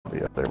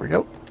Yeah, there we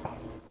go.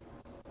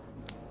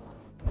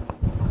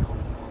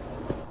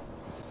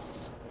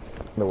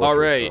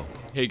 Alright,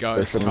 hey guys,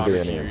 There shouldn't Connor be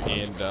any here,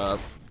 incidents. and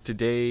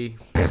today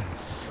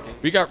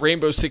we got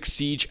Rainbow Six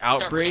Siege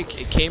Outbreak.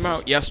 It came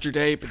out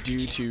yesterday, but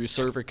due to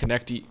server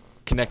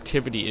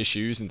connectivity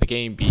issues and the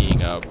game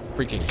being a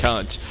freaking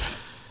cunt,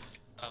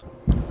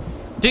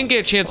 didn't get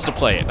a chance to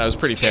play it. I was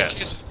pretty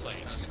pissed.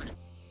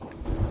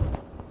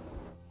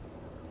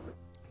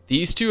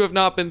 These two have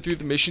not been through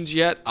the missions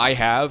yet. I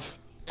have.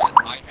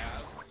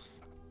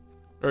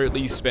 Or at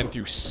least been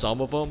through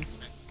some of them,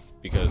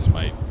 because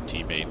my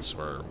teammates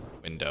were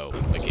window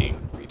clicking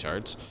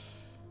retards.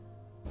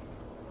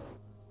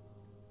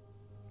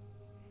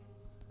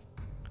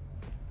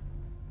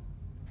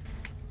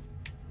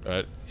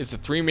 But it's a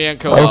 3-man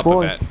co-op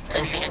event.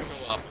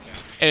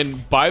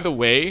 And by the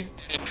way,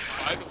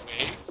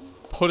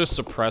 put a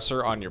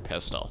suppressor on your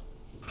pistol.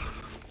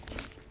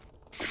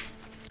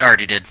 I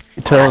already did.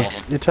 You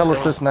tell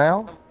us this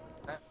now?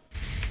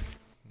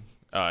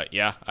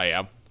 Yeah, I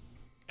am.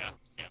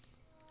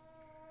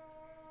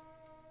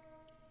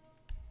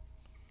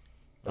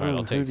 Alright,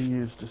 I'll take... Who to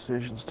use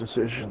decisions.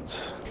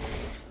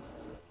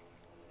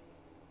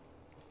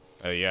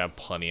 Oh, yeah,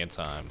 plenty of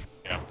time.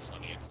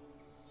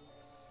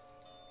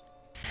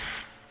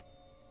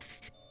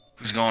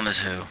 Who's going as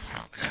who?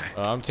 Okay.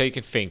 I'm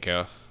taking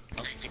Finka.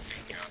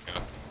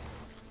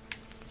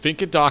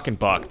 Finka, Doc, and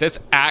Buck. That's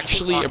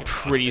actually a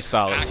pretty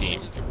solid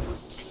team.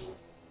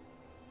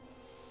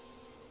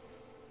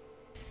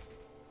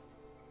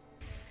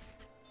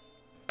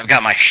 I've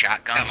got my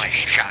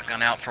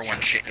shotgun out for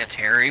when shit gets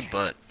hairy,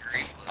 but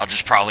I'll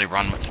just probably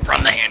run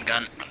the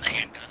handgun.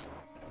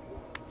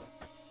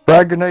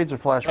 Frag grenades or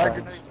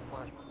flashbangs?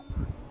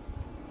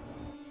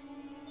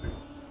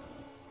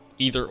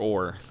 Either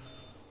or.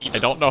 I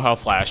don't know how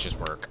flashes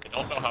work.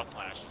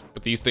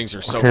 But these things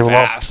are so Okay, well,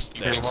 fast.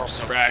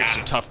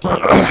 Frags are tough to use.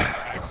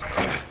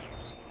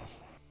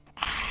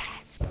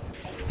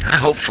 I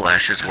hope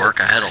flashes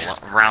work. I had a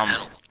round.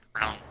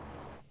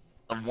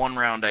 The one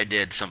round I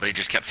did, somebody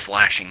just kept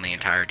flashing the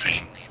entire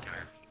team.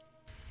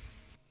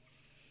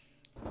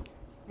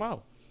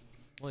 Wow.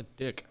 What a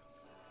dick.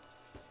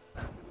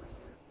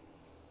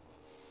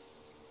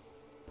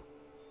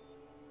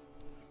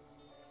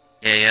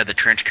 Yeah, the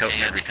trench coat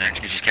and everything.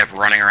 He just kept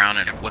running around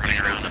and whipping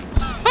around him.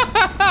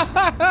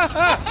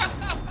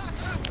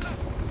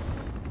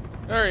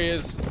 There he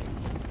is.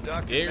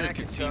 Dr. Dare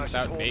can see McIntosh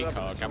without pulled up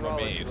Baycog. at I'm the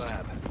amazed.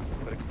 lab,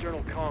 but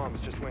external comms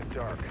just went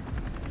dark.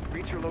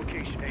 Reach your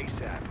location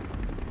ASAP.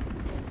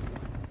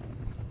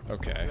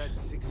 Okay. Red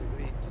 6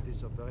 agreed to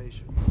this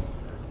operation.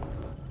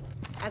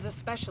 As a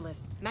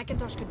specialist,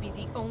 McIntosh could be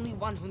the only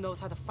one who knows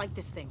how to fight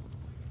this thing.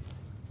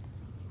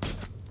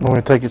 Want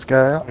me to take this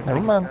guy out? Never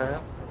mind.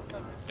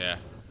 Yeah.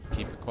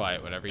 Keep it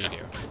quiet, whatever you do.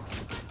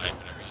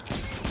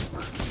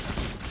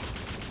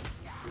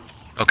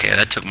 Okay,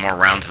 that took more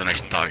rounds than I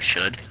thought it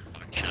should.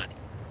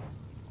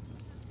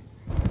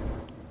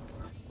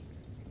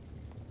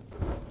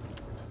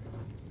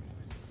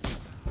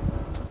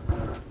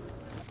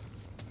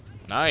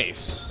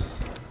 Nice.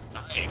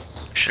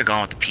 Should have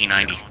gone with the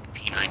P90.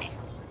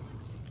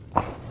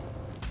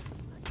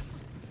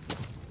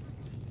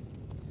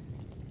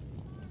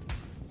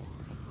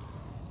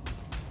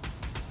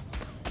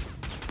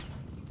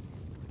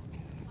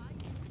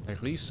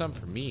 Like, leave some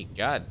for me.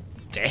 God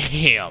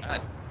damn.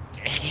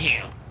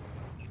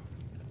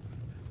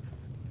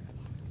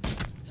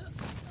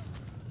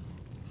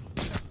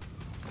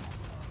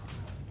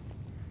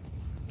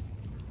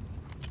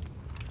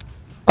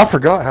 I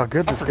forgot how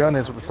good this gun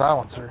is with a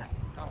silencer.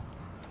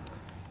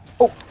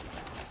 Oh!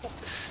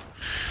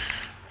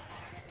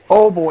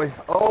 Oh boy.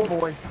 Ow.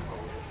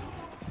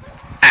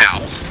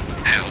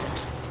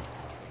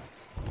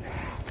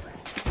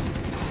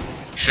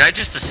 Should I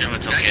just assume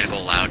it's okay to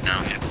go loud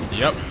now?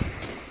 Yep.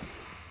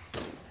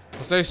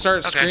 Once they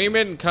start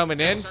screaming and coming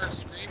in.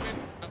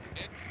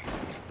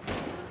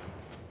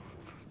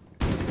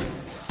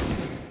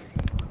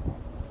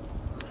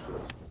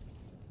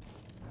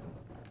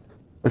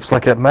 Looks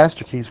like that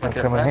master key's gonna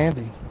come in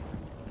handy.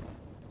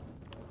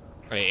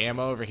 Hey,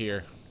 ammo over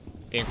here.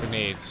 And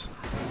grenades.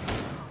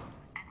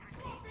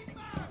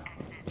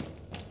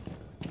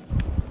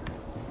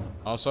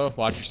 Also,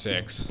 watch your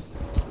 6.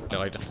 They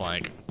like to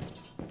flank.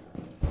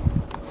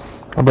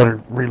 I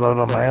better reload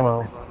on my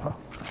ammo.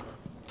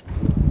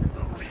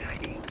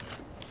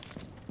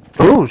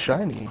 Ooh,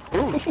 shiny.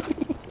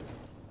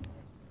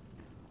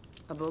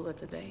 A bullet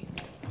today.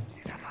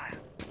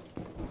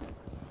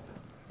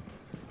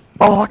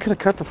 Oh, I could have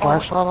cut the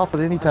flashlight off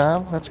at any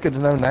time. That's good to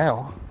know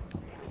now.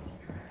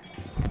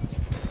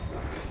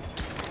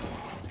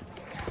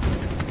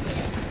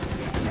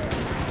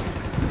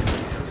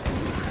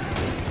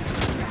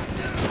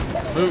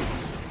 Move.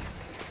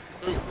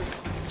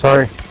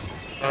 Sorry.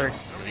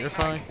 You're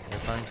fine.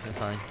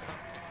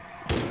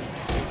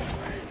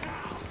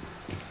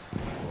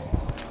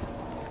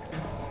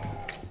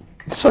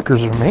 These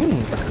suckers are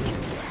mean.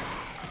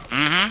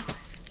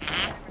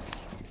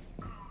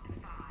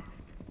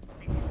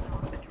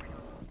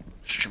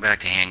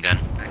 Back to handgun.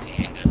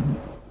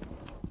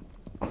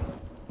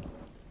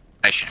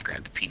 should have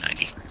grabbed the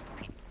P90.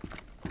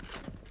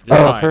 You're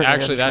Oh, fine. apparently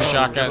Actually, that it's-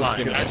 shotgun is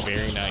gonna be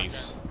very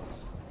nice.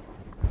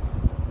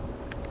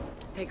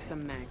 Take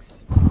some mags.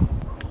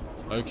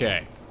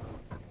 Okay.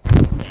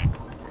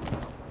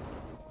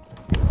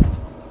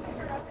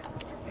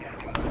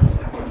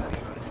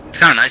 It's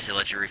kind of nice they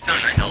let you refill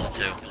your health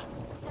too.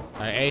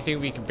 Alright, anything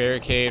we can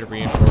barricade or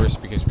reinforce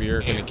because we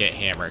are gonna get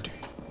hammered.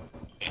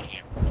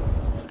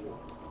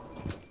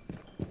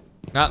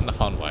 Not in the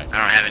fun way. I don't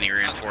have any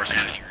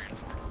reinforcement.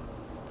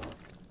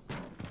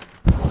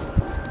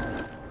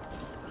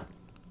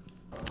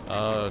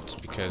 Oh, it's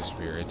because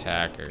we're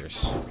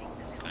attackers.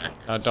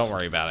 Don't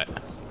worry about it.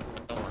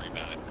 I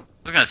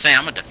was gonna say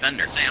I'm a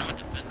defender.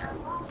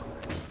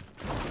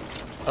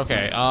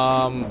 Okay,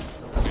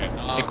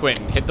 hey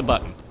Quentin, hit the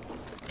button.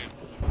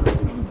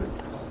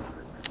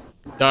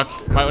 Duck,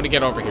 might want to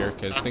get over here,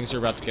 because things are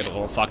about to get a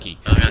little fucky.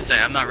 I was gonna say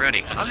I'm not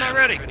ready. I'm not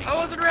ready. I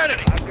wasn't ready.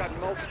 I've got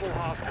multiple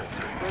hostiles.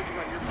 Converging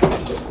on your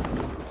position.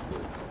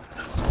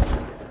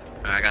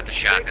 I got the Take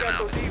shotgun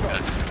out out. those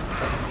evos.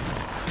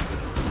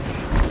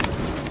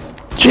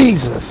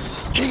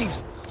 Jesus.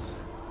 Jesus.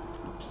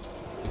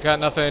 He's got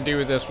nothing to do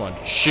with this one.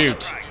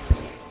 Shoot.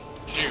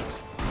 Shoot.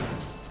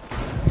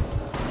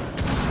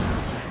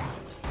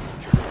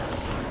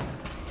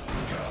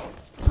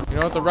 You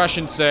know what the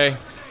Russians say?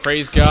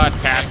 Praise God,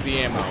 pass the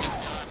ammo.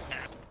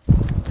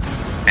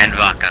 And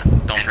vodka.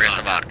 Don't forget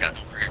the vodka.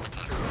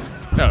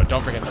 No,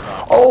 don't forget the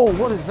bomb. Oh,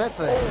 what is that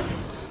thing?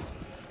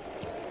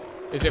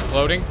 Is it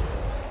floating?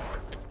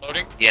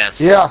 Floating?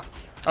 Yes. Yeah.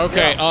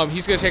 Okay,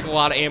 he's gonna take a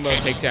lot of ammo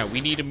to take down. We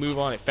need to move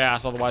on it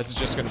fast, otherwise it's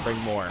just gonna bring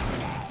more.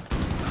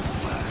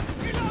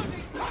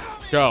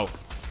 Go.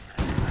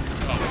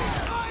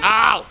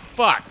 Ow!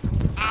 Fuck!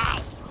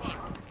 Ow! Fuck!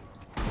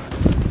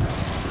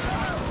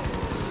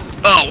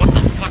 Oh, what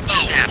the fuck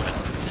just happened?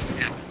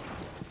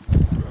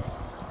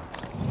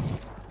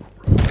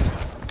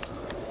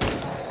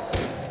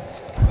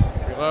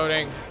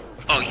 Reloading.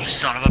 Oh, you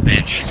son of a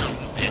bitch. Son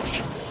of a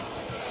bitch.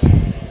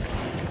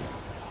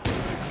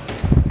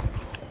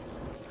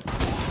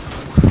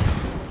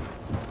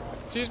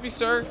 Excuse me,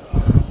 sir.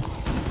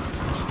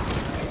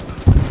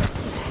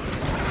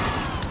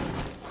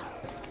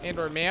 And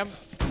or ma'am,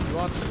 you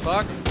want some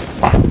fuck?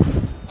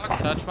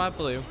 Touch my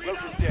blue.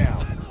 Locust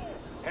down.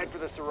 Head for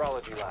the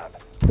serology lab.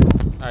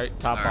 Alright,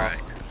 top off. Alright.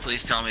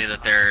 Please tell me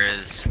that there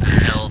is a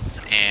health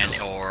and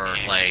or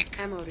like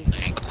Ammo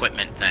refill.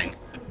 equipment thing.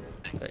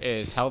 There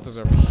is. Health is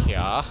over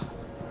here.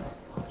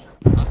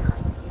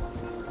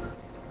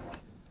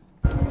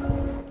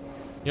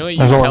 You only use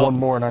There's only health. one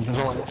more, and I just.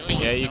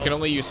 Yeah, you can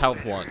only use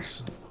health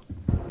once.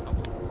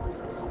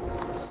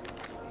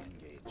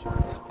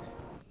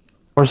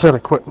 Where's that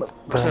equipment?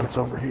 It's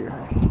over here.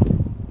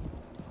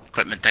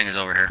 Equipment thing is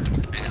over here.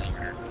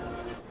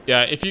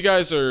 Yeah, if you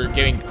guys are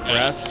getting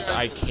pressed,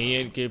 I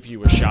can give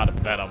you a shot of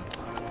venom.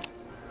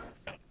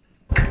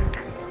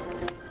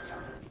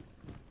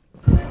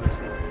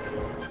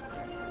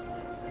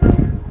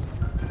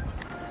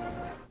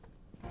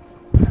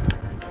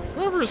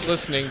 Whoever's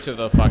listening to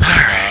the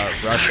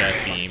fucking Russia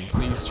theme,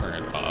 please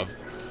turn it off.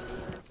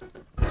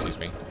 Excuse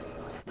me.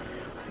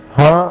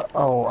 Huh?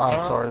 Oh, I'm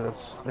sorry.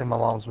 That's in my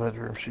mom's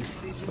bedroom. She's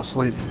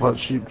asleep, but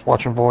she's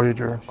watching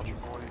Voyager.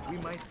 We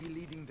might be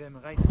leading them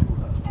right to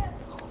her.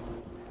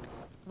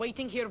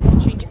 Waiting here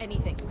won't change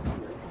anything.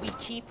 We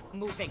keep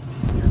moving.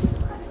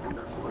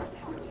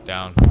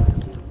 Down.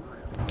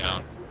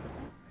 Down.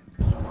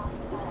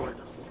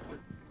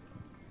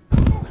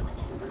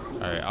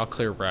 Alright, I'll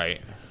clear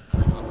right.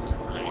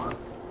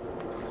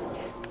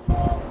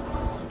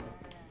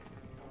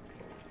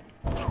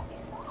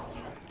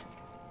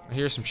 I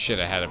hear some shit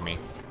ahead of me.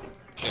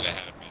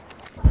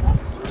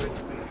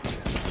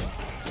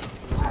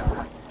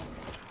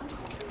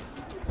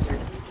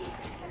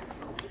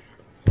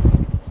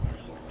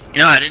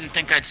 You know, I didn't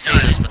think I'd say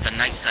this, but the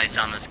night sights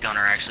on this gun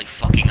are actually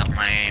fucking up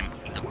my aim.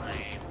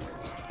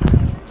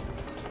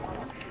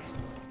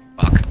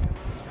 Fuck.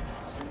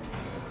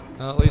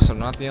 Well, at least I'm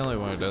not the only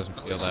one who doesn't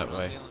feel that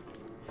way.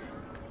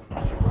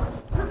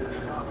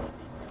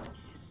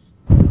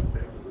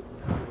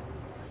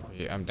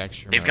 Yeah, I'm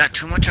Dexter. They've got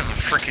too much of a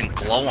freaking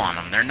glow on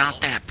them. They're not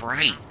that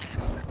bright.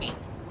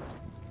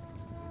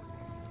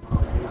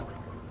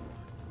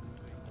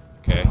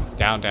 Okay,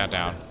 down, down,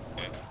 down.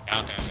 Okay,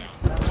 down, down, down.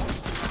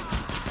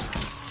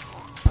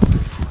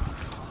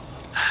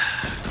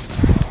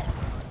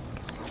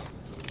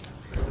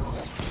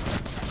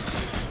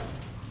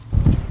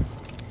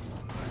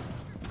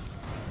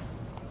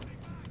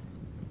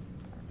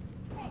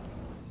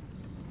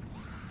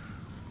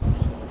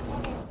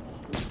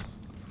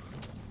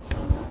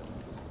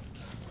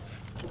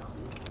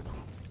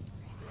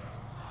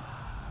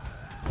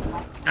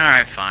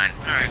 Alright, fine.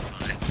 Alright,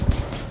 fine.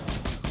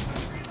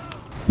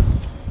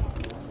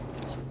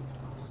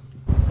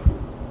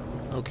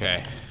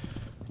 Okay.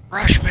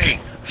 Rush me!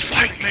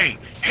 Fight me!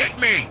 Hit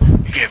me!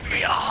 Give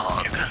me a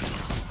hug!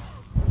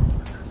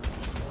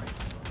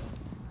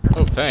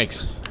 Oh,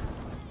 thanks.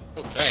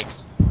 Oh,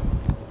 thanks.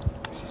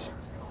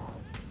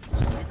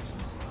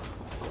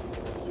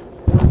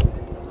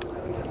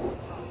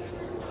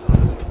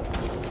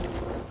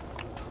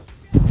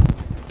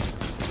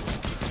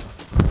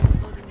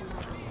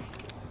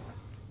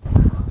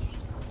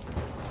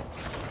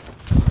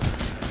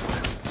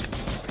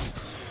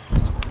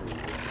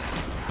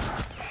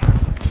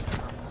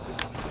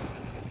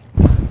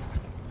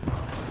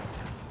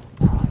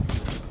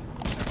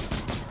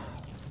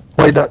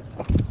 Play duck.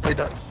 Play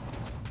duck.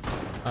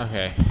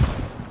 Okay.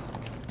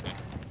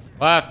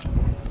 Left.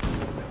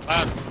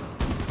 Left.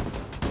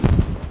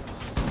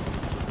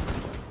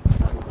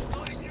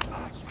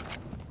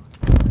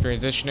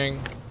 Transitioning.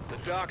 The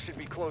dock should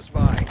be close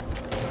by.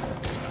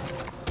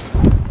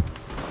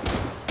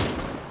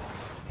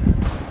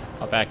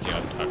 I'll back you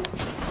up, Doug.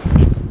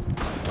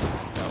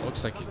 Well, it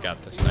looks like you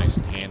got this nice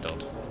and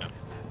handled.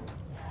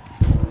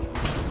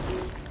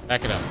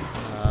 Back it up.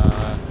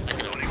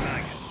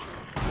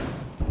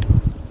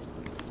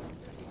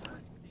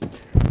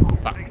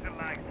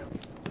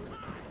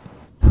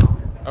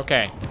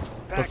 Okay.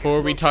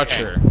 Before we touch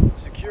her,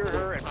 Secure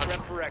her and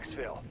prep for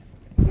exfil.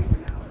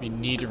 we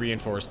need to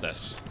reinforce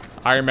this.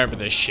 I remember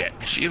this shit.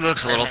 She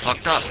looks a little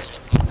fucked up.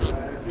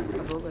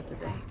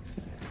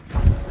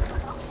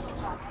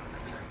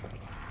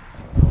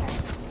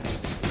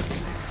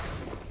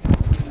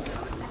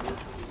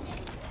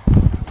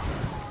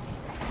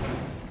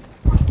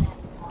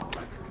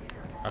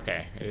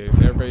 Okay, is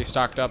everybody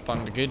stocked up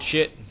on the good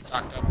shit?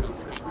 Stocked up on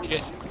the good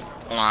shit?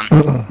 Hold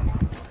on.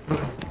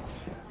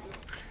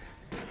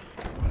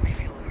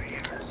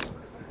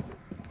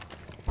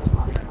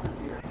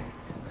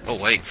 Oh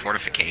wait,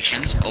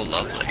 fortifications? Oh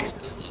lovely.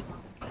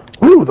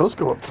 Ooh, those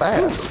go up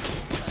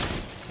fast.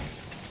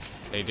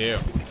 They do.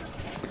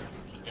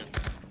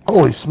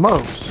 Holy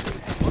smokes.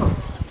 Ow,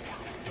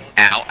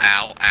 ow,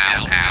 ow,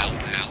 ow,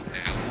 ow,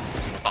 ow.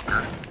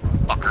 Fucker.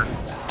 Fucker.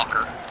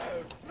 Fucker.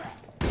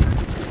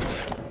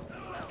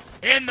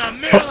 In the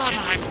middle of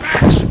my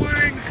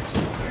backswing!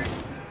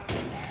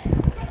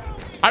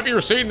 Have you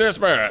seen this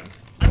man?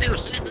 Have you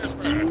seen this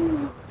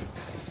man?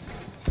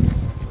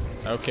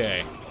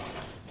 Okay.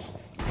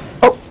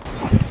 Oh.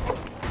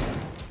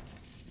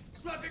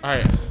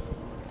 Alright.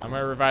 I'm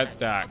gonna revive the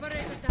doc.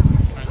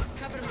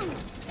 Cover me.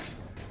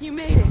 You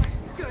made it.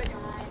 Good.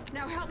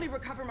 Now help me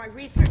recover my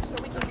research so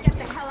we can get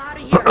the hell out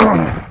of here.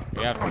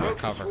 We have to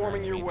recover her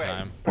in the Your way.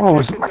 meantime. Oh,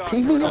 is it my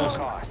TV?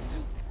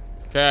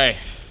 Okay.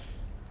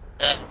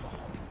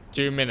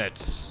 2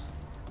 minutes.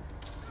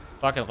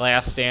 Fucking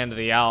last stand of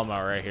the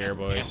Alamo right here,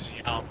 boys.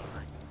 Come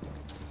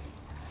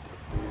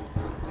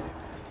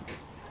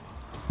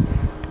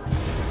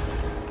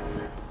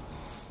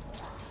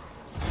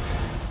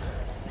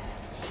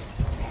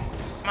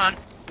on.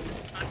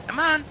 Come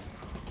on.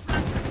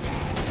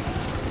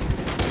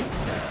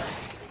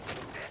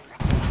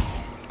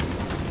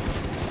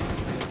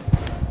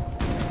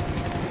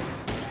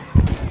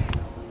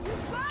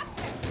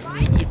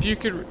 If you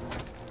could,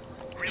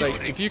 it's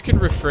like if you could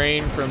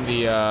refrain from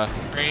the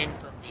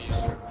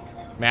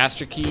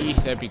master key,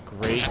 that'd be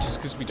great. Just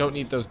because we don't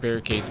need those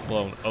barricades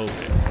blown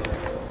open.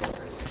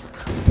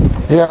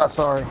 Yeah,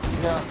 sorry.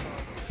 Yeah.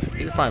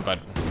 You're fine, bud.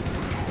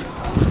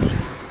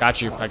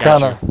 Got you. I got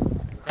Kinda. you.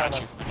 Got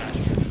you. I got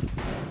you.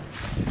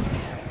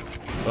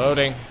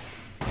 Loading.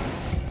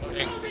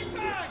 Loading.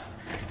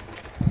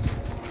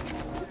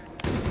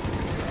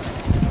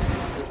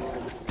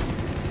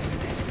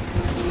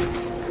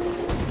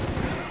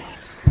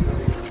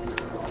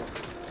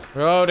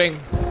 Loading.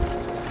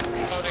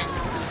 Loading.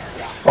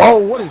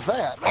 Oh, what is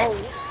that? Oh.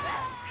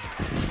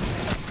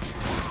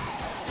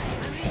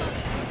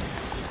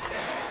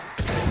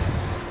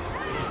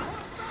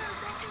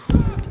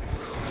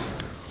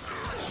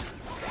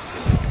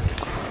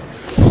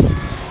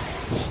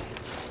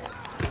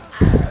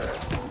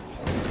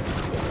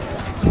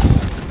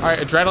 Alright,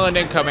 adrenaline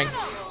incoming.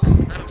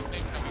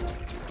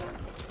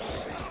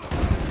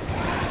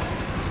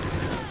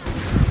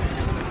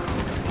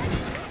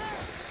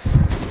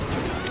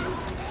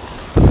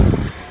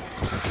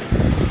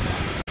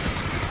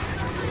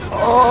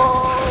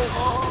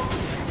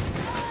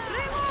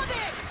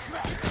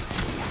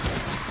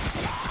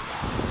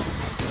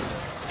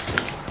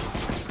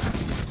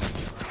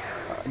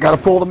 Gotta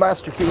pull the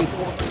master key.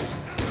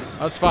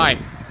 That's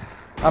fine.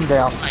 I'm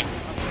down. Fine.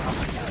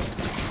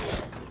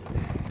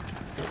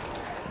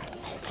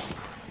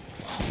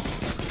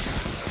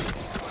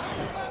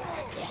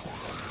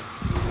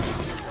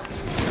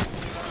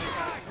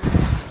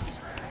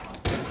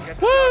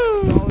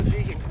 Woo!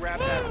 And grab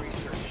that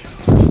research.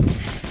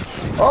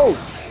 Oh!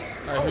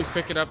 Alright, who's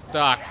picking up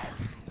Doc?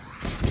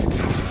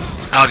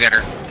 I'll get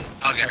her.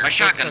 I'll get her. My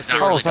shotgun's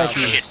not Oh, really doing thank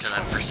you. shit to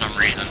them for some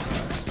reason.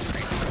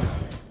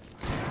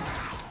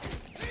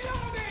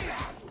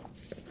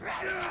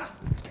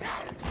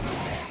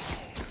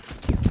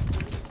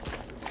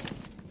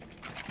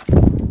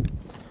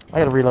 I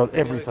gotta reload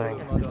everything.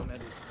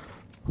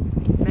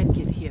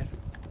 Medkit here.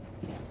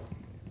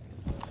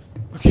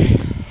 Okay.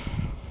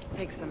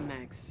 Take some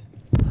mags.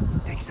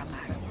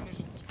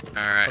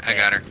 Alright, Okay. I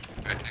got her.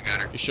 I got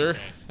her. You sure?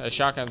 That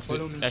shotgun's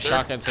handy. That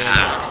shotgun's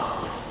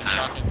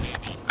handy.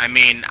 I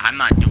mean, I'm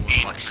not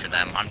doing much to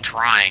them. I'm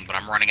trying, but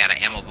I'm running out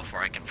of ammo before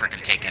I can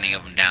frickin' take any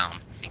of them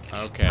down.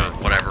 Okay.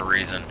 For whatever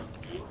reason.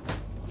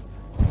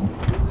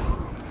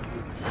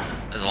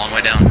 There's a long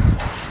way down.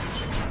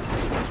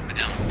 Way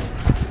down.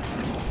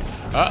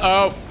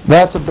 Uh-oh.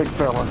 That's a big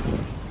fella.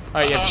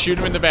 Alright, you have to shoot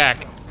him in the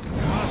back.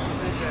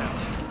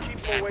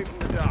 Keep away from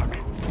the dock.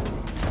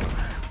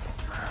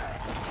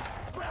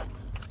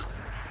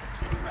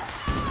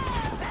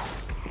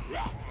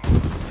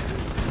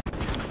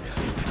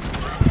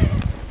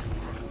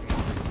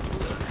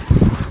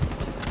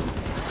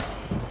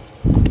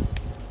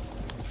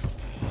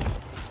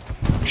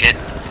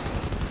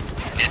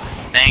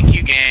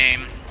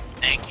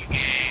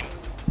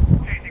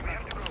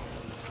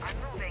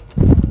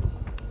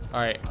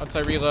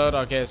 Once I reload,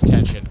 I'll get his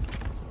attention.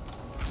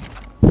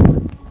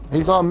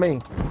 He's on me.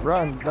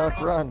 Run,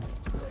 Duck, run.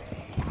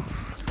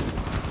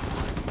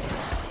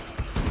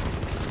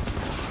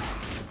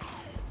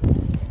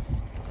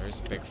 Where's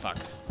the big fuck?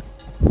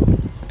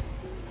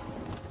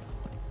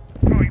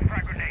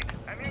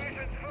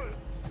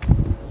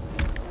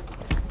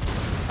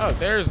 Oh,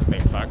 there's the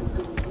big fuck.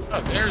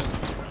 Oh, there's.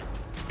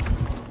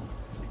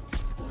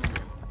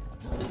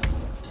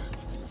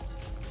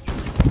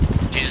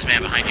 Jesus,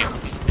 man behind you.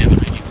 Man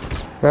behind you.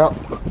 Yep.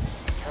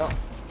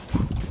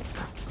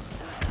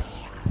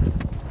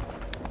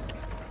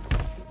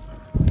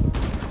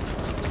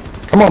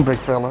 Come on, big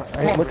fella.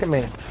 Hey, look at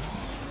me.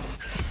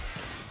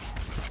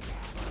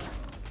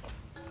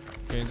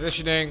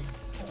 Transitioning.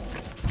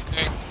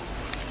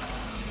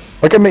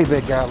 Look at me,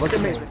 big guy. Look at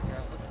me.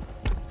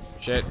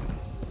 Shit.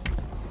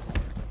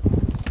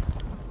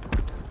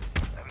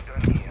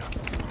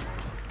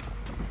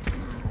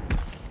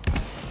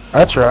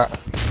 That's right.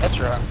 That's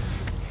right.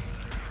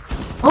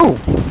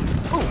 Oh!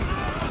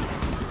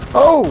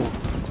 Oh!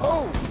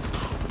 Oh!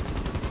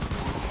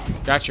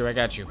 Got you, I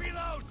got you.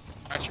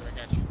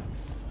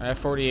 I have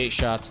 48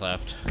 shots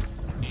left.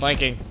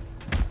 Flanking.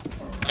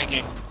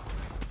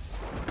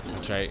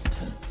 That's right.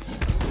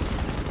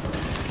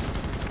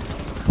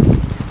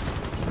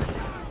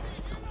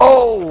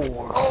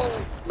 Oh!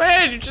 Oh!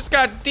 Man, you just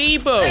got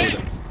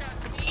deboed!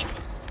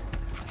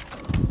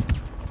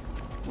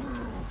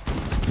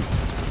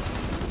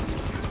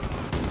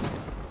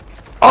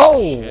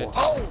 Oh! Shit.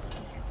 Oh!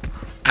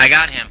 I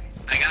got him.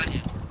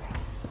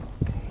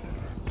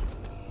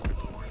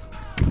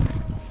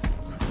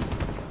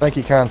 Thank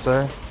you, kind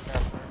sir.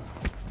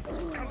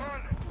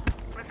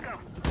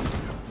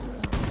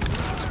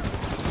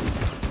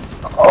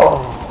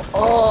 Oh!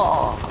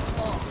 Oh!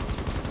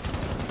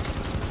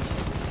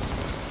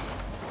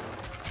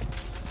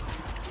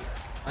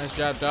 Nice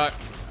job, Doc.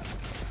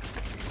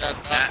 That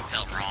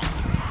felt wrong.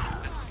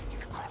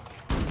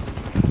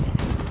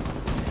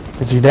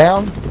 Is he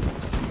down?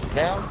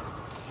 Down?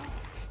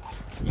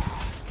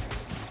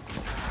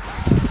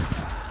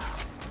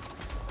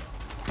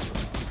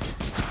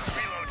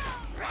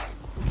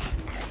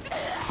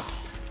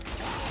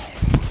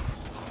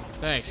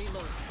 Thanks.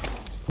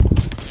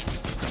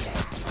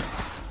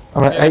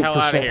 I'm at Get the hell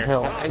outta 8% here.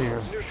 health here.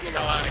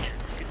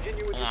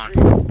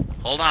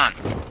 Hold on.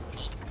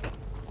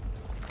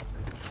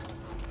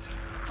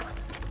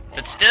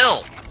 Sit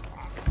still.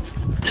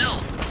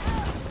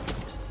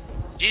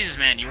 Jesus,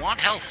 man, you want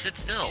health? Sit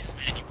still.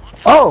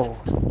 Oh!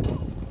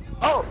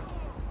 Oh!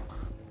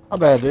 How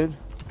bad, dude?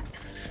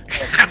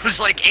 I was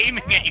like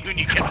aiming at you and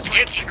you kept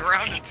skipping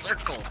around in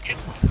circles.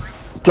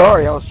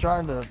 Sorry, I was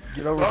trying to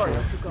get over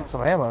to get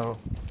some ammo.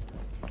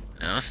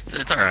 No,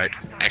 it's alright.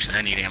 Actually,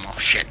 I need ammo.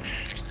 Shit.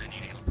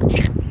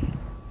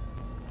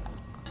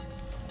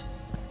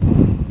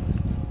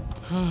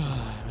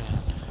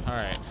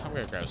 Alright, I'm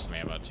gonna grab some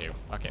ammo too.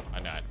 Fuck it,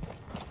 why not?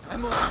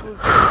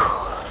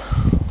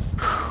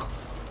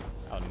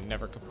 I'll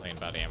never complain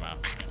about ammo.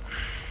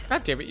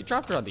 God damn it, you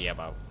dropped her on the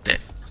ammo. Get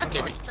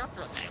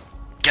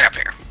up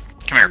here.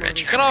 Come here,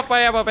 bitch. Get off my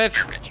ammo,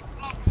 bitch!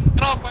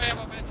 Get off my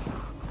ammo, bitch!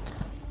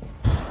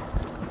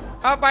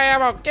 Off my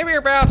ammo! Give me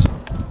your belt!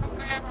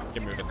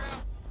 Get moving.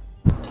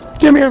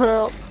 Give me your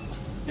belt!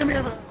 Give me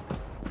your belt!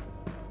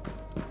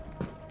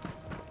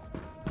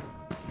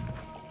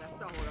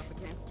 That's all we're up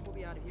against. We'll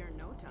be out of here in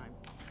no time.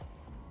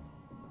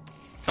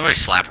 Somebody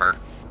slap her.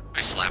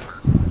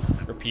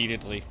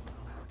 Repeatedly.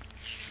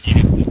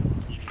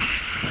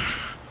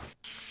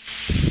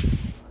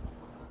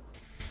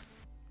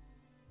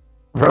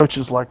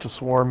 Roaches like to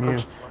swarm you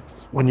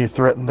when you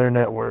threaten their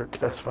network.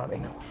 That's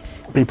funny.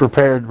 Be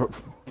prepared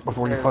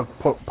before you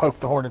poke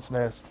the hornet's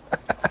nest.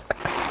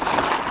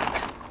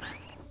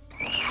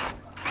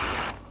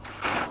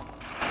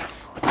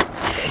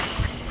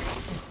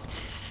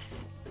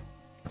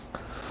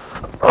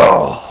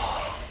 Oh,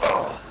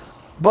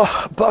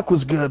 Buck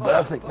was good, but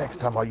I think next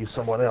time I'll use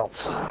someone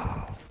else.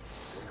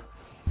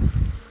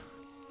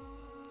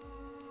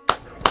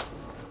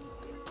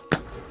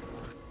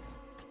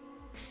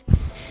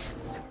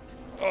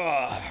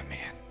 Oh,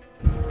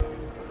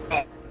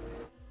 man.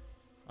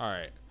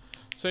 Alright.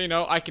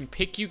 So, I can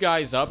pick you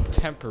guys up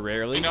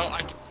temporarily.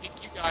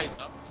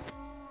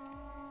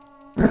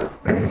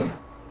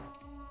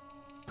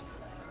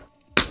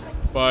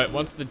 But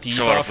once the debuff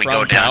So what if we go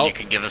runs down, out, you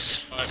can give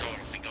us...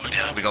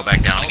 we go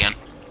back down again?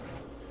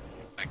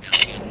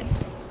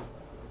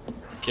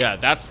 yeah,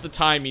 that's the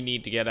time you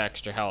need to get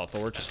extra health,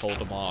 or just hold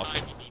them off.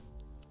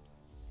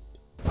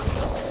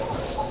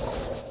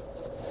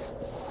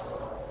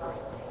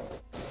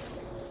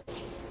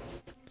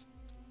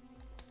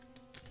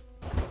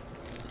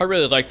 I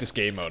really like this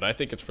game mode. I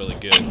think it's really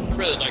good.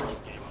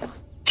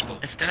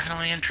 It's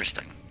definitely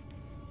interesting.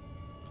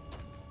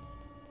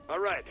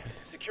 Alright,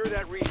 secure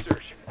that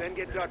research. Then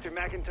get Dr.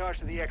 McIntosh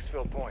to the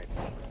exfil point.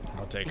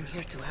 I'll take I'm it.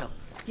 here to help.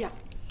 Yeah.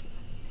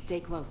 Stay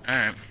close.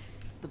 Alright.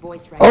 The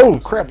voice Oh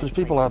crap, there's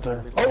people out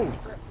there. Oh!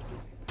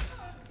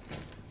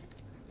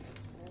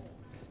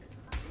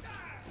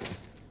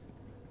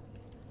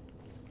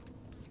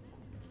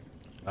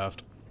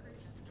 Left.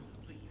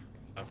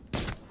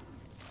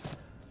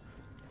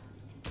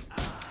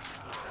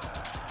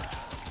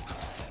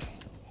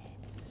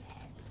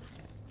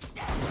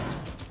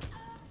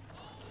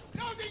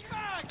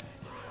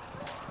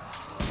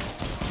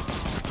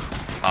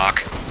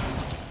 Fuck.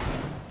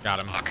 Got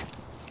him. Fuck.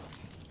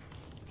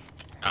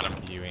 Got him.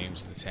 He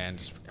aims with his hand,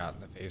 just got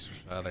in the face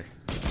with the other.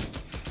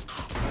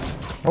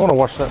 I want to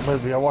watch that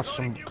movie. I watched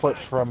some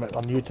clips from it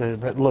on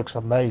YouTube. It looks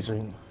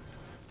amazing.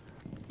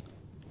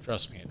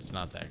 Trust me, it's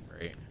not that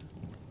great.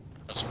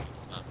 Trust me,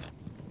 it's not that.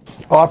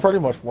 Oh, I pretty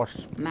much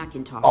watched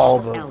Macintosh, all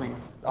the. Ellen.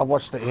 I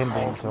watched the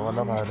ending, so I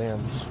know how it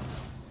ends.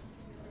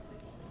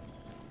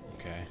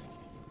 Okay.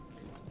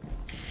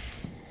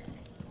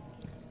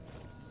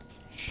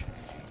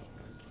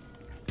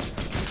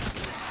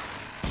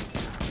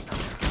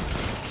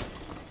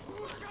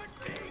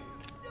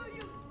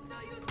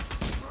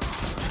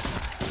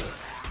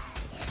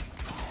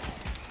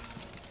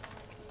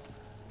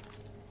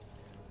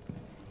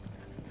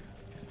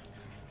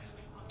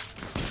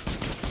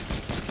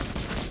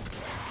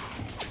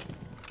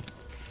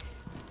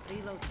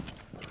 Reload.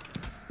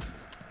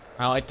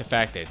 I like the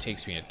fact that it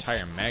takes me an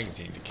entire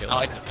magazine to kill him.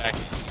 I like the fact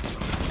that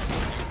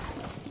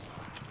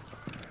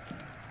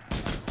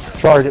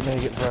Target me,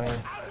 get in front of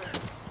me.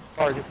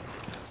 Target.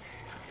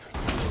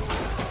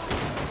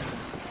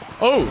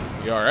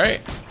 Oh, you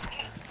alright?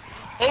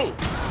 Oh!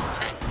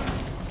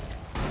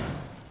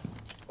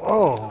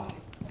 Oh.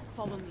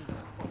 Follow me.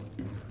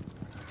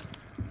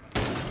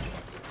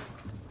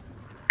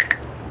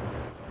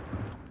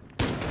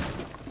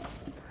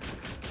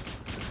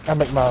 I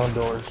make my own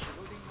doors.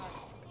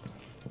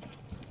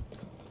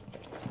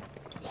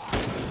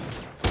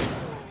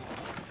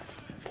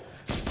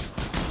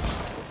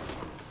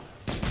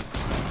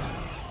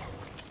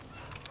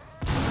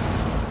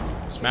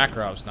 This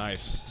Makarov's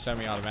nice.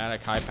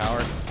 Semi-automatic, high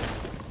power.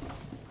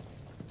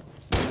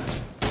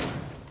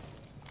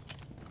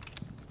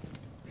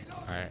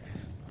 Alright.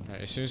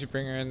 As soon as you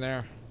bring her in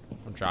there,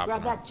 I'm dropping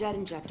Grab her. that jet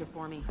injector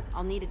for me.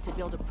 I'll need it to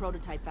build a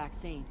prototype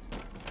vaccine.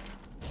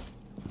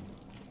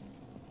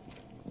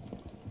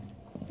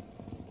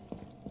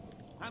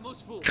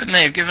 Couldn't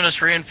they have given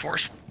us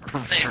reinforced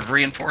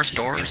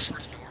doors?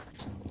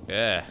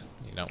 Yeah,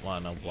 you don't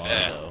want no blood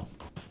though.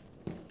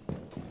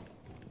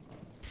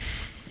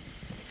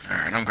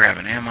 Alright, I'm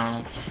grabbing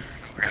ammo.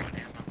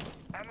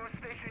 Ammo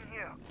station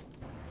here.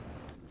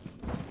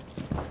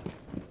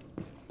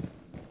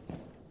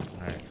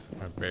 Alright,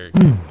 I'm very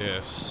good at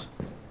this.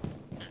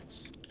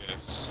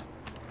 This.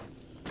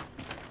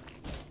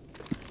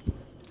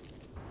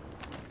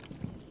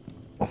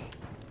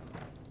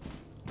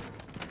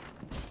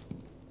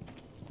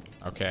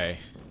 Okay.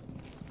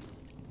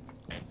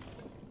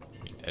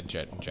 Need that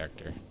jet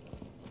injector.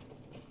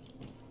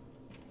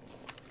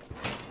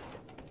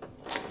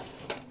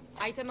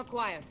 Item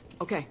acquired.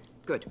 Okay,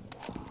 good.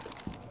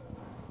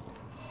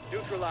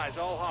 Neutralize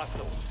all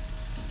hostiles.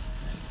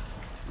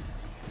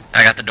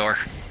 I got the door.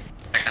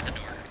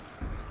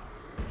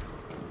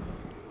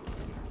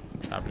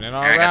 Happening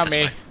all Here, I got around this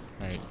me. way.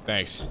 Alright,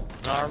 thanks.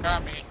 All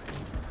around me.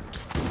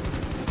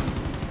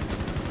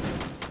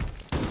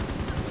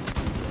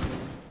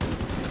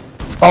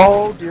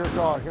 Oh dear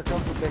God! Here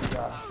comes the big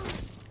guy.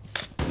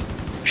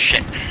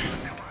 Shit.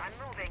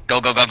 Go.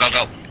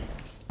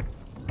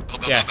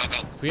 Yeah,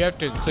 Go. we have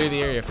to clear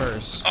the area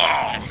first.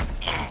 Oh.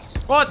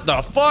 What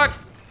the fuck?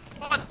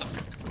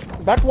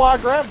 That's why I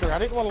grabbed her. I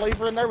didn't want to leave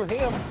her in there with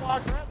him. That's why I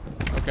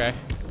grabbed her. Okay.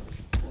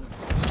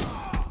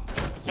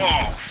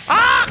 Oh.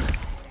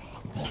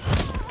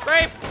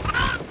 Rape!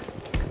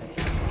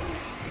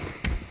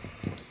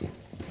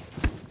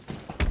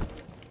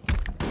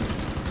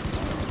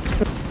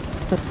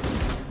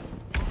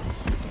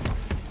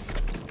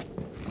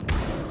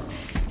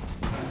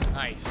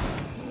 Nice.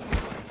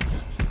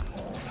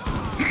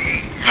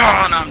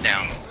 Oh, and I'm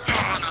down.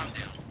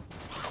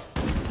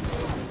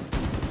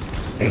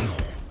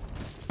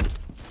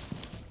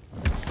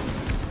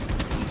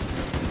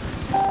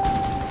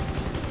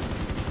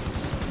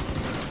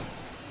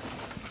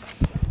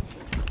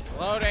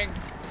 Loading.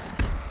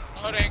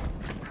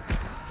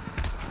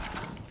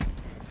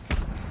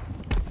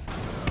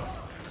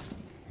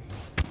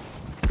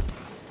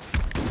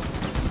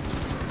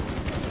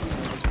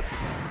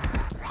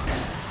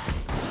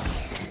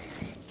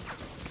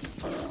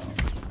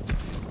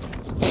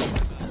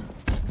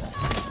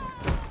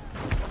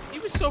 He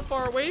was so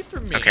far away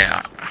from me. Okay,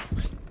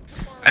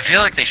 I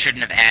feel like they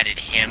shouldn't have added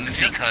him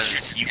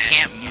because you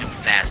can't move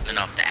fast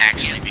enough to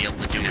actually be able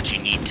to do what you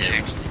need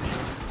to.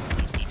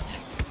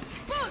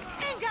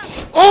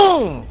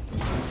 Oh!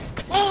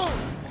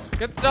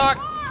 Get the dog.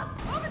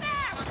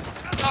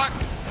 Dog.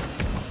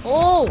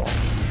 Oh!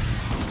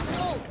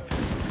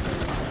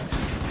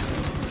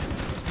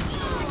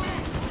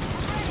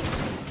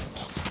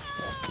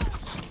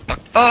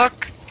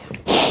 Fuck.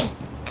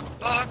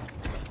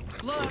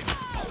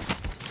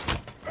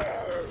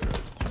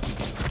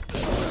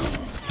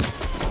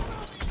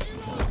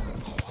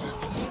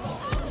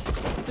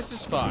 This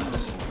is fucked.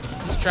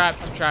 He's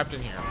trapped. I'm trapped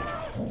in here.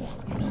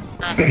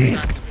 I'm trapped in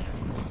here.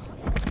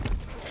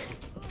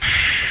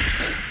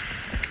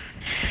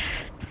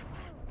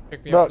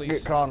 Pick me up, Duck, please.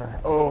 get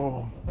Connor.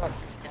 Oh.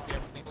 Pick me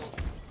up, please.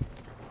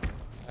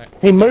 Alright,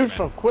 He thanks, moves man.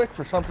 so quick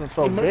for something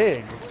so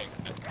big.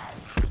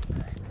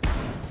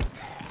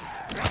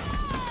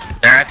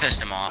 There, I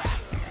pissed him off.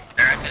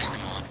 There, I pissed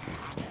him off.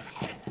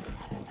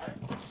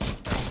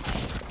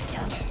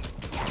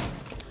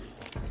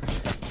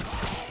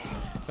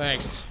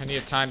 Thanks. I need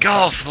a time.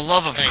 God, for the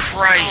love of Thanks.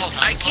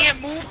 Christ, I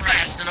can't move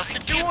fast enough to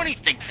do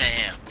anything to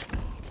him.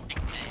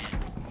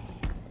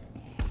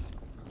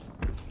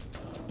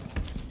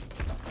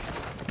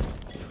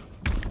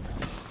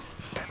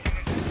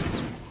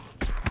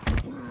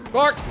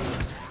 Bark!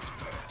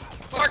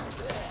 Bark!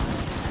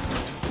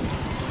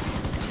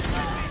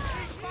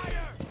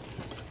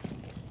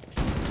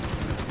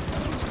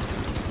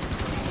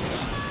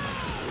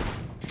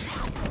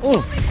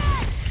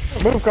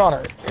 Move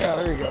Connor. Yeah,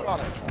 there you go.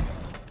 Connor.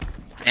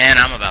 And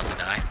I'm about to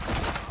die.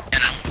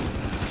 And I'm...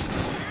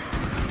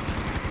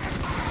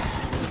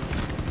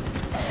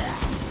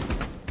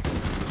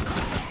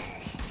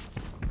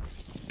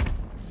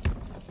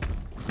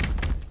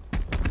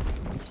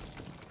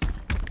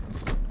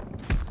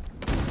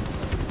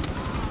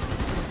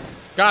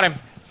 Got him.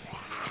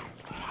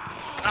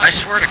 I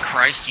swear to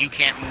Christ, you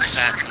can't move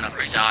fast enough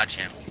to dodge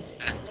him.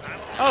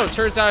 Oh, it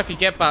turns out if you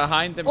get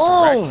behind them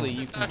Oh! correctly,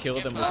 you can kill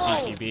them with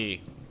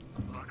CQB.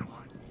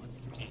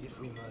 If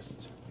we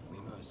must, we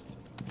must.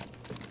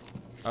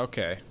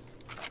 Okay.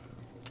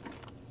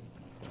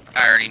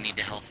 I already need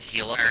to health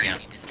heal up again.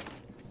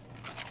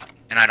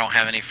 And I don't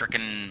have any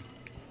freaking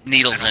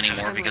needles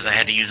anymore because I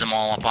had to use them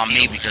all up on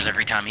me because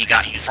every time he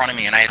got in front of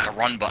me and I hit the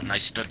run button, I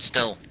stood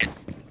still.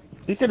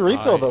 You can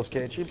refill those,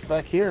 can't you?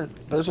 Back here.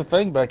 There's a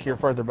thing back here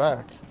further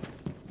back.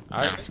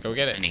 Alright, let's go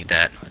get I it. need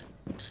that.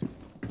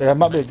 Yeah, that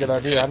might be a good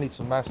idea. I need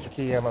some master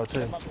key ammo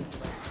too.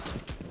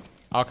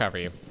 I'll cover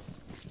you.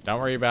 Don't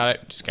worry about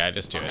it. Just guide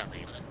us to it.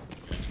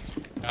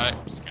 Got it.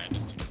 Just guide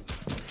us to it.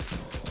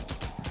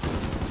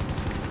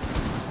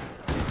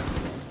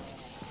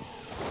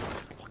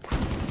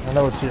 I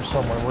know it's here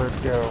somewhere. Where'd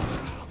it go?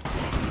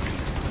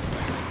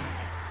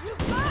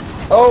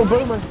 Oh,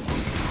 Boomer!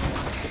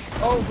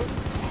 Oh, Boomer!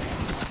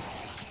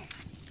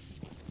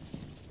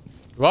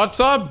 What's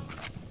up?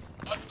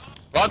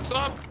 What's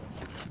up?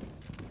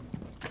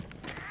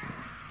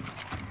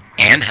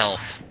 And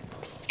health.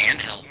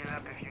 And health. Get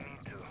up if you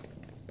need to.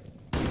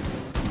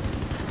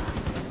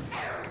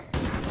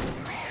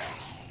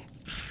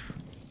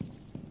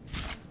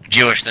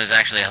 Jewish, there's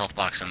actually a health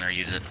box in there,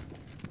 use it.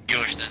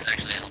 Jewish, there's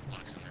actually a health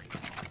box in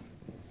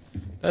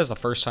there. That is the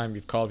first time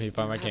you've called me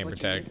by my Have gamer what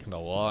you tag need. in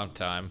a long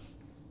time.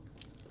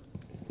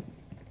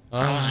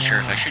 I wasn't sure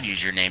if I should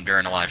use your name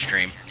during a live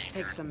stream.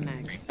 Take some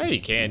mags. Hey,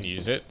 you can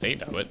use it. They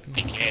know it.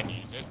 You can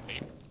use it.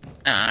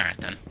 Oh, alright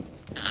then.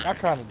 I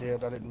kind of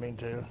did. I didn't mean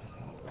to.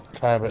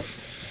 Have it.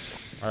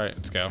 Alright,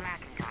 let's go.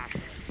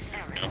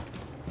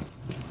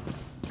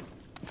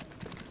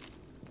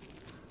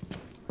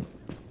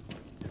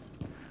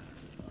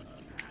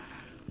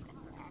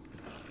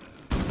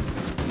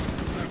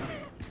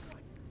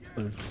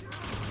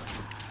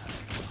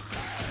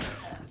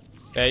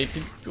 Yeah, you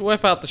can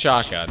whip out the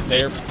shotgun.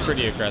 They're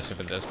pretty aggressive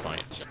at this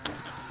point.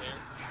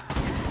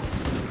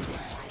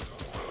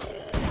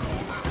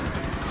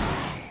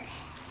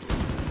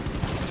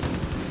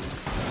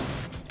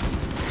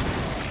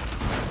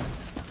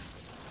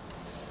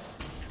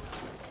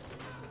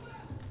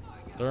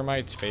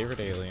 Thermite's favorite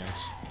aliens.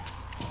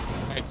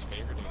 Thermite's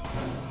favorite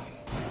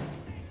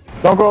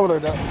aliens. Don't go over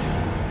there,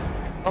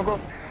 Doc. Don't go.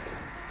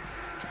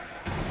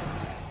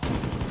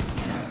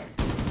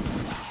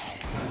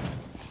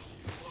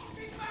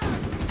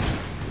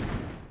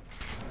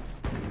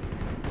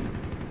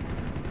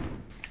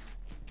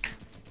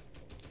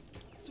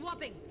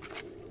 Swapping.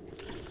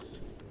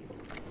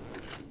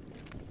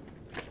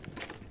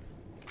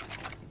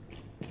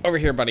 Over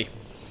here, buddy.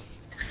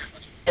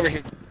 Over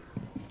here.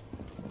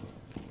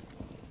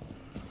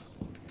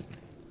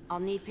 I'll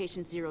need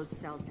patient zero's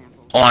cell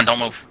sample. Hold on, don't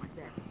move.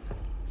 There.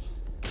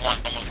 Hold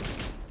on, don't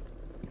move.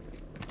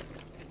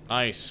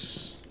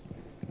 Nice.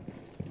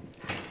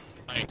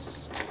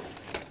 Nice.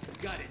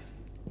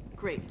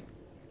 Great.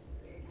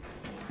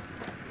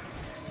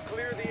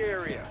 Clear the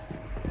area.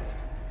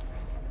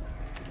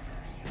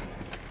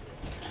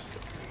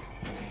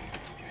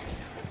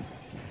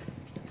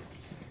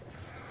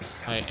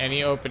 Alright,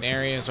 any open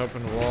areas,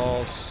 open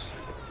walls.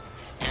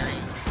 Areas.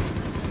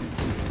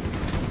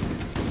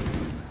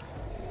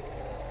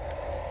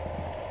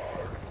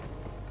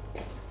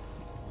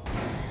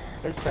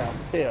 They sound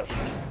pissed.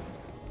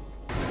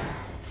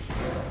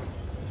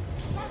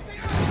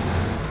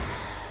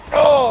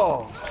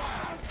 Oh!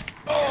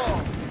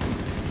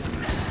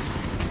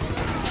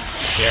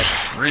 Shit.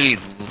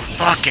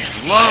 Fucking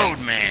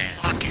load, man.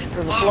 Fucking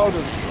There's a load. floater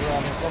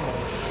around here somewhere.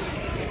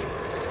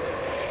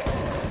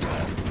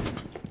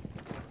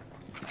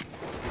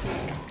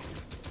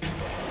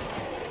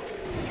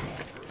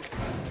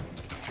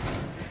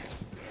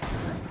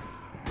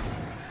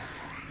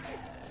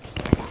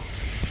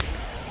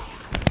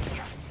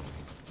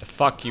 The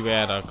fuck you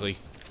at, ugly.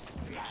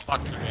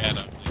 Fuck you at,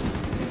 ugly.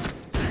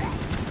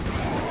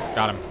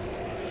 Got him.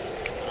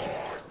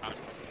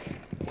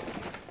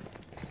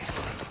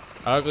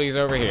 Ugly's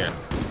over here.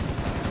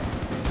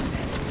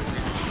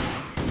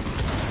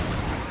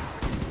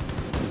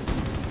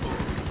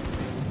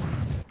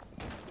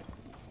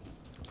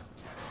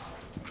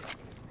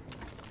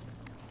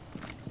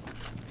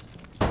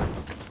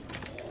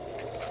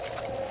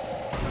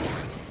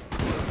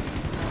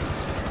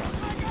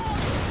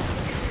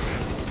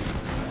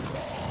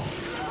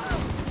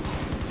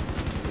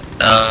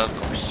 Of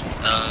course.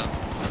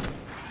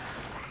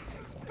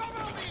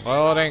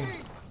 Loading.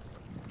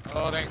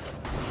 Loading.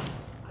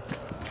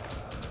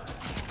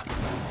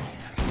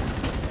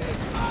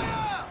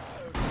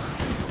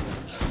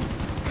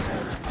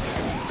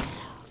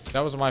 That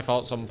was my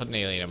fault. Someone put an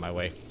alien in my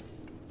way.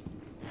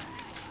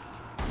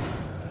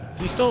 Is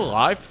he still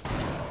alive?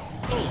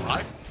 Still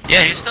alive?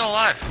 Yeah, he's still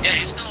alive. Yeah,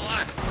 he's still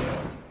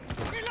alive.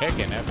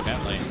 Kicking,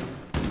 evidently.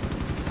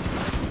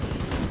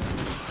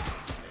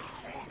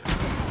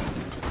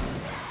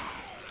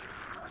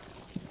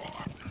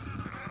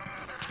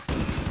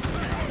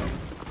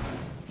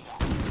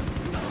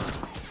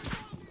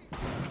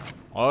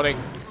 Loading.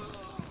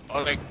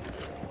 Loading.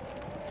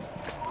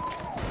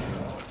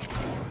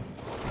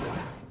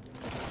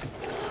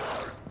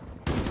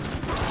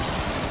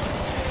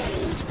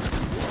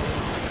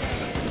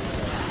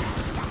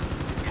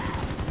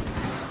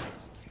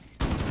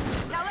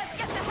 Now let's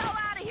get the hell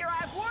out of here.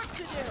 I have work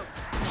to do.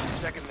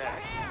 Second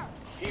that.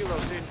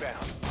 Helo's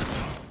inbound.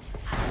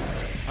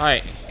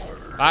 Alright.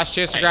 Last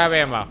chance to grab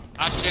ammo.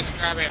 Last chance to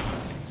grab ammo.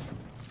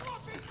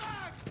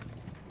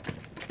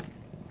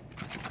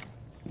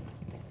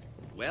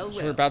 Well,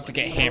 So we're about to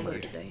get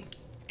hammered.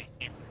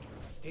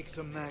 Take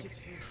some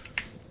mags.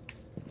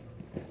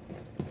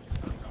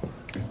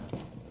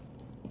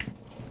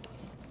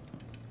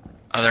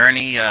 Are there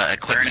any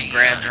equipment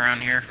grabs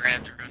around here?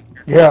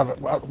 Yeah,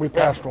 we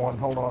passed one.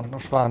 Hold on,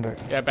 let's find it.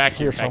 Yeah, back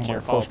here, back somewhere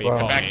here. Follow close me, by.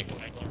 follow me.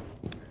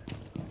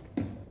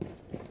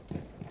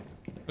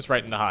 It's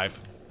right in the hive.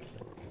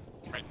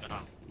 Right in the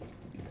hive.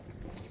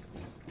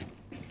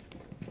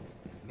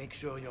 Make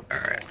sure you're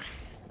Alright.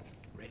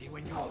 ready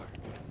when you are.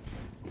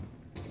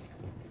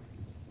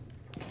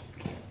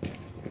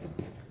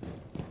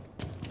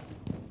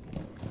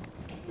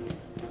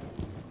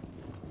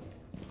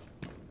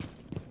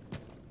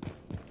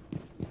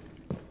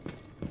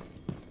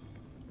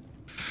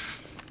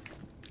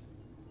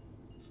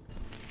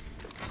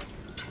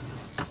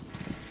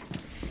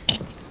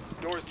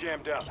 Door's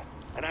jammed up,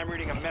 and I'm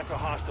reading a mess of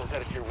hostiles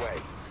headed your way.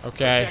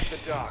 Okay. Check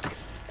the dock.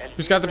 And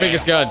Who's got the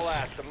biggest haul guns?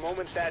 ass the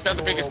moment that Who's got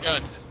the door biggest opens.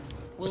 guns?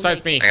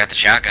 Besides me. I got the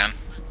shotgun.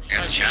 I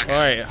got the shotgun.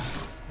 Alright.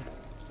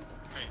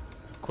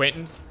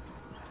 Quentin.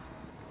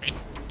 In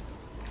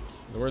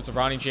the words of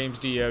Ronnie James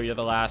Dio, you're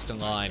the last in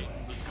line.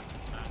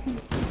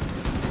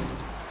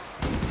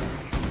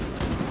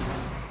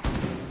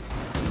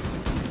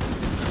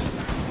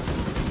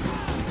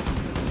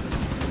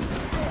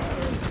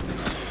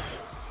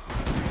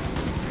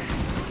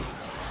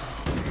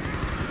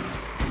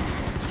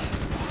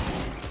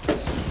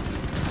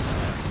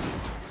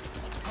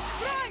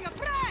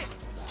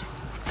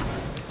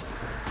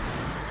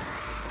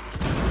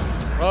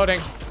 Loading.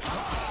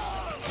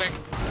 Loading.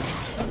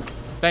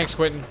 Thanks,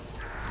 Quentin.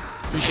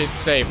 Appreciate the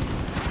save.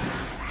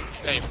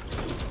 Save.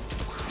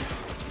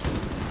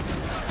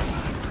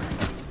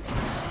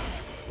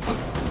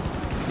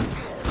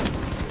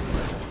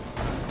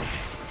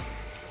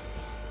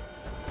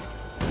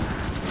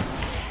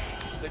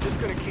 They're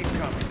just gonna keep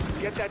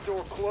coming. Get that door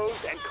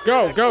closed and clear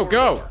Go, that go,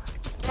 go! corridor.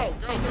 Go,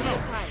 go, go!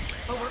 Time,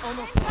 but we're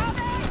almost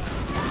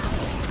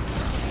there.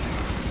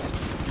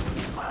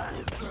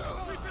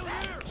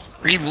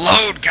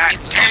 Reload, god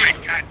damn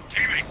it, god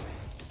damn it.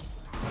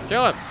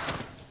 Kill him!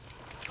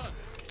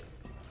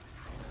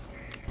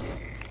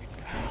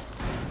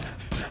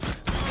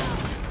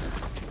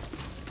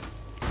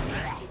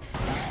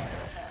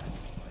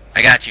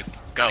 I got you.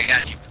 Go. I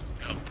got you.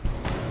 Go.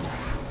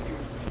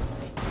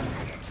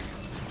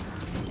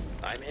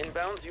 I'm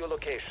inbound to your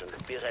location.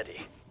 Be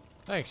ready.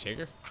 Thanks,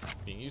 Jaeger.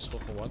 Being useful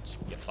for once.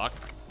 You fuck.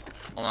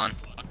 Hold on.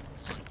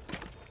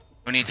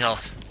 Who needs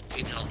health?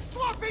 Needs health.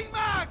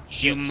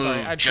 You moved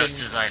Sorry, I just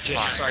didn't- as I yeah,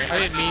 thought. sorry, I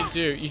didn't mean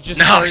to. You just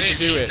No, started to it's-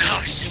 do it. no,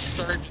 You it's just just-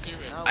 started to do it.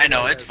 I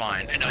know, it's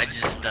fine. I know, I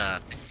just,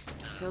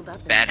 Filled up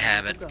and bad ready to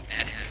habit. go.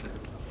 Bad habit.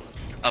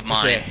 Of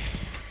mine. Okay.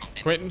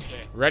 Quentin,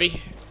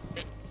 ready?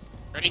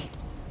 Ready?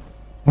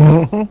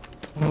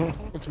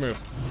 Let's move.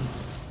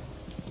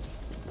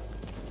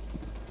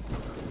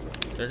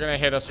 They're gonna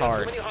hit us There's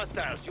hard. too many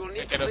hostiles. You'll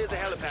need to Get us- clear the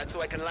helipad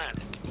so I can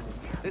land.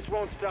 This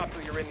won't stop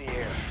till you're in the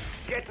air.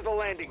 Get to the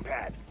landing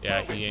pad.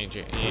 Yeah, he ain't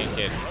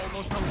kidding.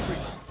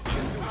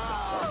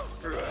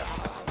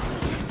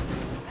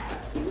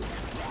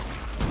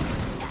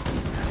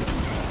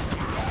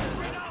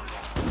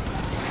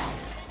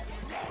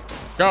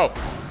 Go!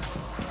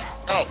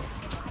 Go!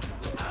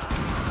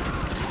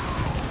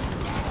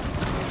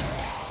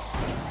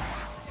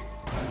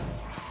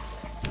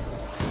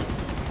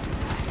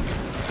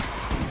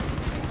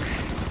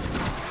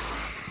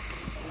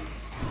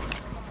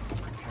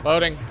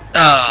 Loading.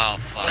 Oh,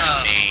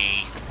 fuck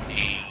me.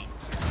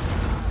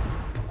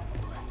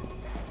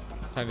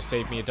 Trying to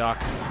save me a doc.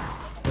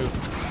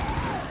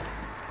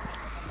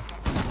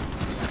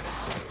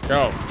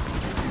 Go.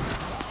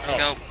 Let's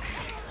go.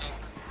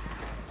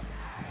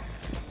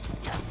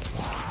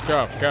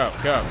 Go, go,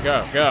 go, go,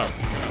 go.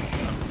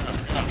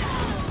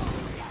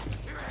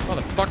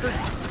 Motherfucker.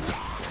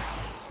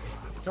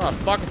 You wanna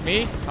fuck with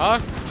me? Huh?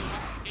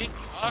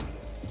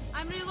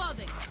 I'm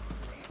reloading.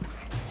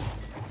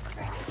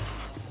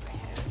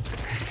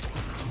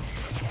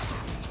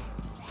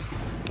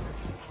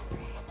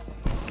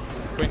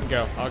 Quit and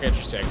go. I'll get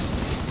your 6.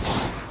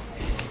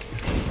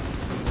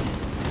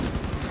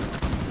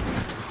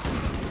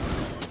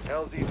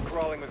 LZ's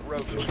crawling with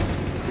roaches.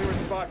 Clear a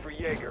spot for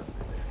Jaeger.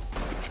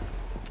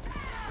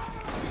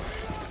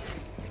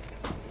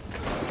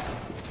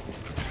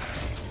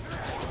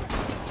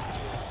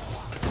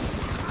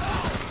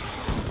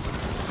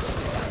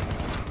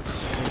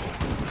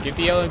 Give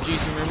the LMG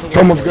some room to work.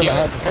 Someone's gonna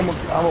have.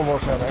 I'm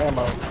almost out of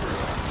ammo.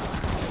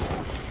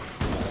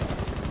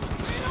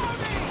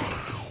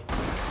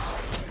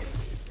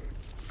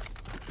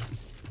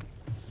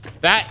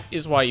 That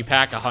is why you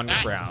pack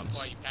 100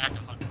 rounds.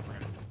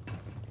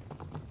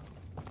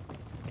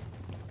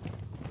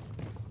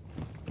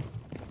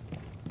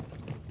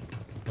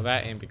 Well,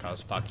 that ain't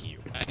because fuck you.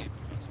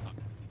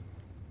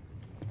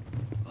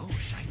 Oh,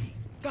 shiny.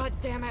 God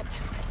damn it.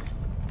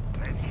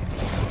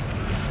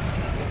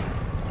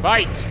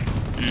 Fight!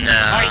 No.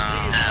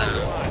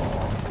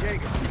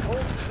 Jaeger,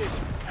 hold position.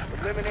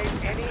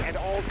 Eliminate any and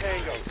all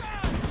tangos.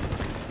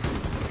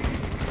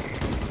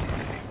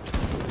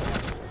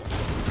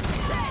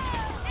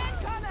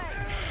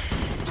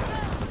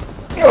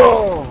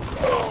 Oh!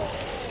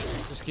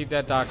 Just keep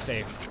that dock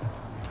safe.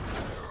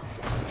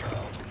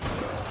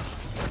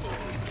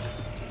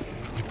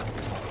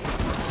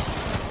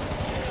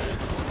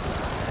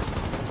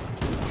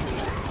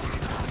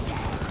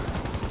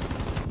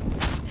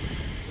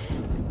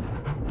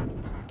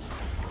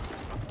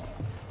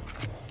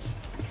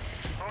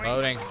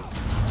 Loading.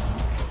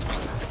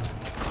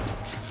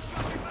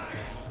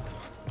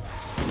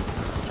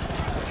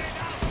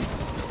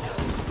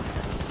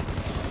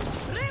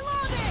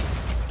 Reloading!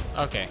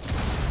 Okay.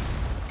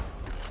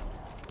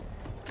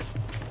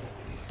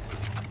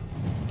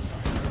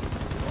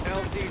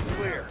 LZ's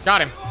clear.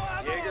 Got him.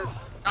 Jaeger,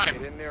 get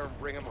in there and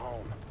bring him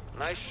home.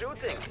 Nice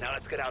shooting. Now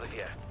let's get out of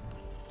here.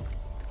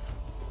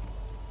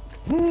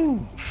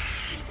 Woo!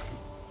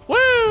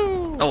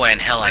 No way in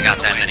hell I got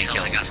that many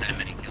kills.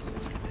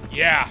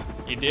 Yeah,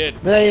 you did.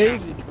 It ain't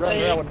easy to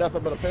run around with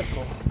nothing but a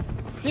pistol.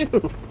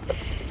 Phew.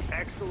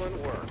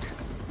 Excellent work.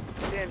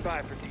 Stand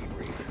by for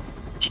debrief.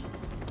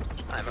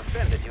 I'm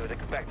offended you would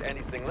expect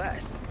anything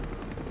less.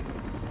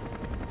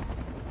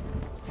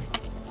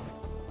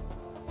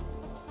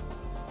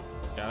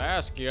 Gotta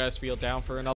ask, you guys feel down for another?